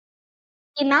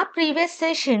In our previous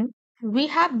session, we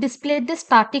have displayed the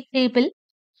static table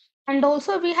and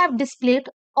also we have displayed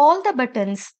all the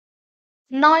buttons.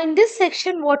 Now in this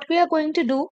section, what we are going to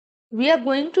do, we are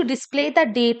going to display the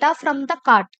data from the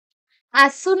cart.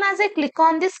 As soon as I click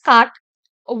on this cart,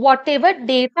 whatever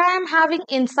data I am having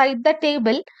inside the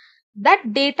table,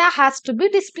 that data has to be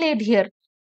displayed here.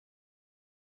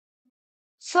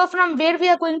 So from where we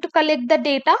are going to collect the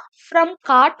data? From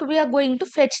cart we are going to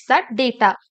fetch that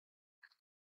data.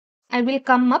 I will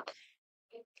come up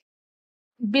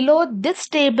below this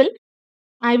table.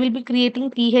 I will be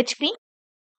creating PHP.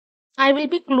 I will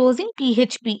be closing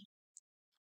PHP.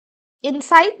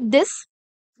 Inside this,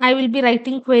 I will be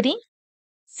writing query,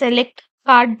 select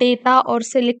cart data or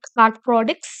select cart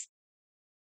products.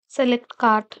 Select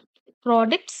cart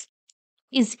products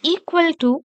is equal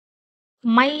to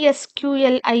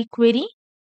MySQL query.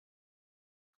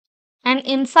 And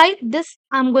inside this,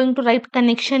 I'm going to write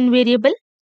connection variable.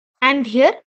 And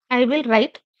here I will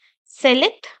write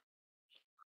select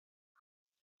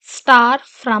star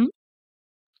from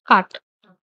cart.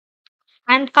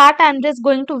 And cart I'm just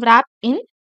going to wrap in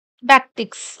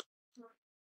backticks.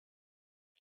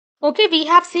 Okay, we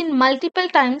have seen multiple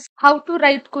times how to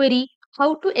write query,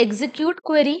 how to execute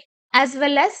query, as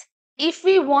well as if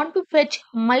we want to fetch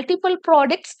multiple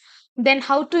products, then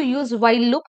how to use while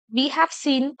loop. We have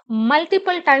seen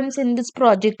multiple times in this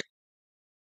project.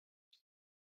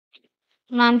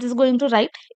 Now I'm just going to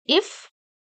write if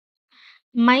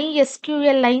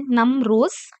MySQL num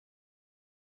rows,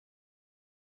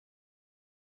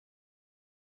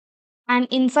 and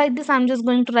inside this I'm just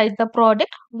going to write the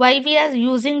product. Why we are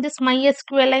using this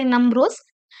MySQL num rows?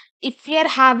 If we are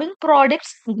having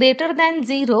products greater than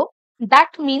 0,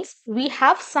 that means we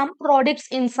have some products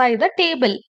inside the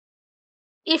table.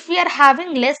 If we are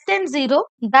having less than 0,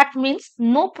 that means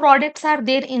no products are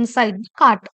there inside the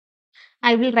cart.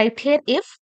 I will write here if.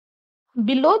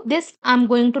 Below this, I'm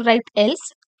going to write else.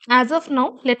 As of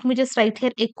now, let me just write here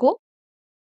echo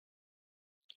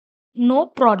no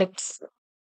products.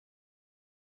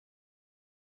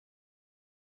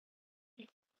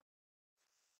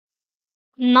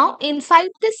 Now inside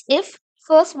this if,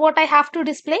 first what I have to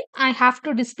display? I have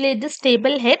to display this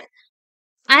table head.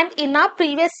 And in our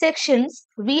previous sections,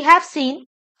 we have seen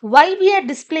why we are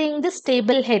displaying this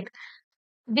table head.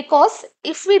 Because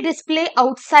if we display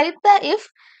outside the if,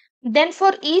 then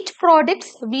for each product,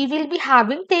 we will be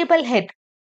having table head.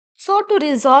 So to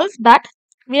resolve that,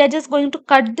 we are just going to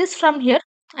cut this from here.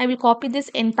 I will copy this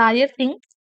entire thing,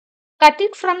 cut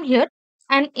it from here,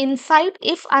 and inside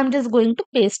if I'm just going to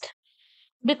paste.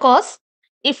 Because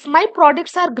if my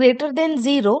products are greater than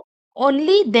 0,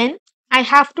 only then I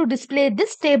have to display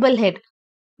this table head.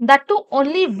 That too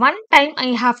only one time I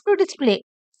have to display.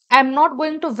 I am not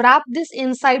going to wrap this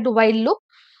inside while loop,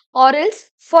 or else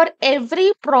for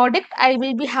every product I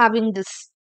will be having this.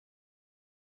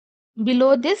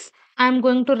 Below this I am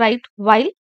going to write while,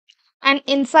 and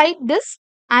inside this,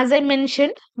 as I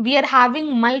mentioned, we are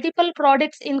having multiple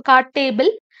products in cart table.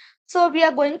 So we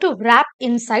are going to wrap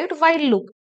inside while loop.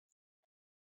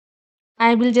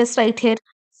 I will just write here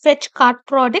fetch cart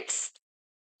products.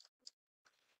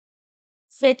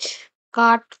 Fetch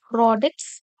cart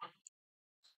products.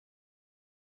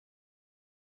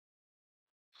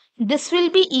 This will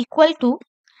be equal to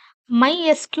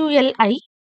MySQL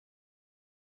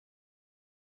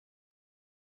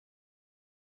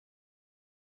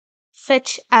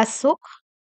fetch ASOC,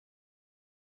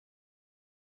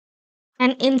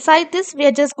 and inside this we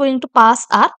are just going to pass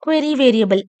our query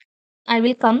variable. I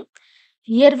will come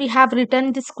here, we have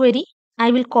written this query. I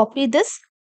will copy this,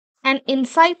 and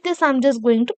inside this I'm just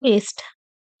going to paste.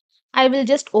 I will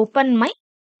just open my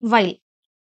while.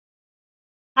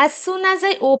 As soon as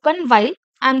I open while,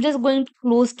 I'm just going to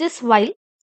close this while.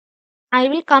 I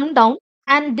will come down,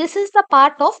 and this is the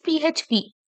part of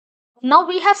PHP. Now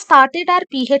we have started our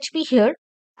PHP here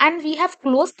and we have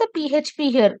closed the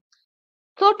PHP here.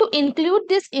 So to include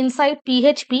this inside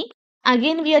PHP,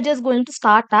 again we are just going to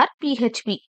start our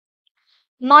PHP.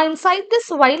 Now inside this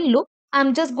while loop,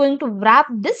 I'm just going to wrap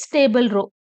this table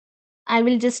row. I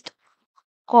will just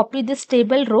copy this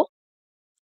table row,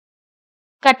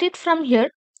 cut it from here,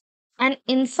 and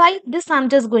inside this I'm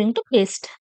just going to paste.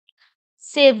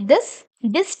 Save this.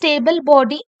 This table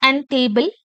body and table.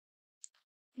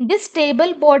 This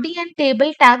table body and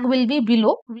table tag will be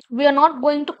below. We are not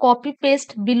going to copy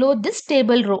paste below this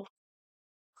table row.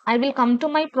 I will come to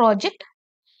my project.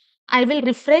 I will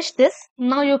refresh this.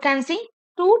 Now you can see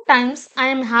 2 times I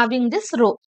am having this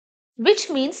row,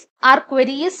 which means our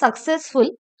query is successful.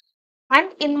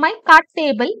 And in my cart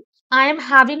table, I am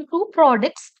having 2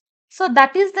 products. So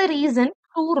that is the reason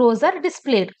two rows are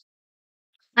displayed.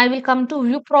 I will come to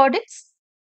view products.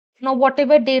 Now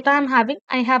whatever data I'm having,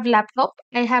 I have laptop,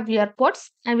 I have earpods.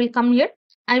 I will come here.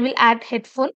 I will add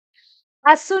headphone.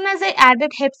 As soon as I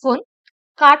added headphone,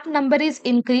 cart number is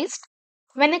increased.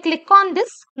 When I click on this,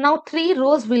 now three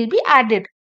rows will be added.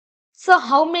 So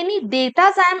how many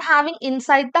datas I am having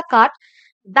inside the cart,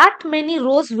 that many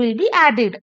rows will be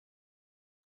added.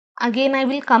 Again I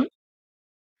will come.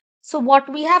 So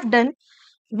what we have done,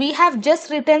 we have just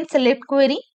written select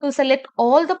query to select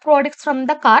all the products from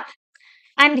the cart,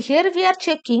 and here we are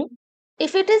checking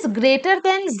if it is greater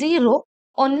than 0,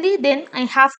 only then I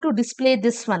have to display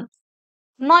this one.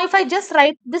 Now if I just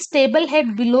write this table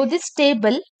head below this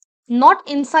table, not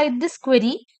inside this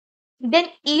query, then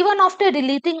even after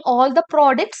deleting all the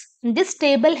products, this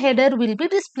table header will be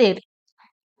displayed.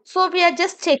 So we are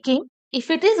just checking if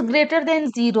it is greater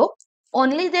than 0,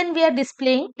 only then we are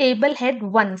displaying table head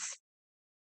once.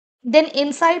 Then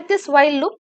inside this while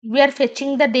loop, we are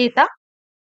fetching the data.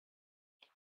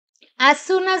 As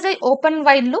soon as I open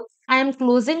while loop, I am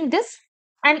closing this,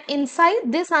 and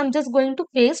inside this I am just going to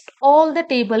paste all the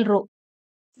table row.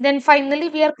 Then finally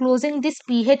we are closing this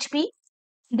PHP.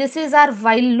 This is our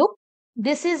while loop.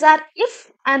 This is our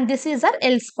if, and this is our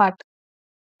else part.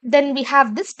 Then we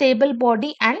have this table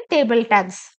body and table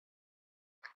tags.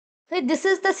 So this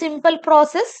is the simple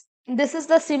process. This is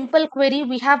the simple query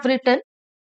we have written.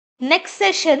 Next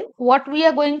session, what we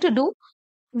are going to do,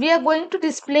 we are going to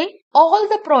display all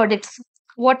the products.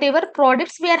 Whatever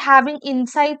products we are having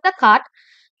inside the cart,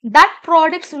 that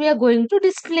products we are going to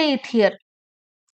display it here.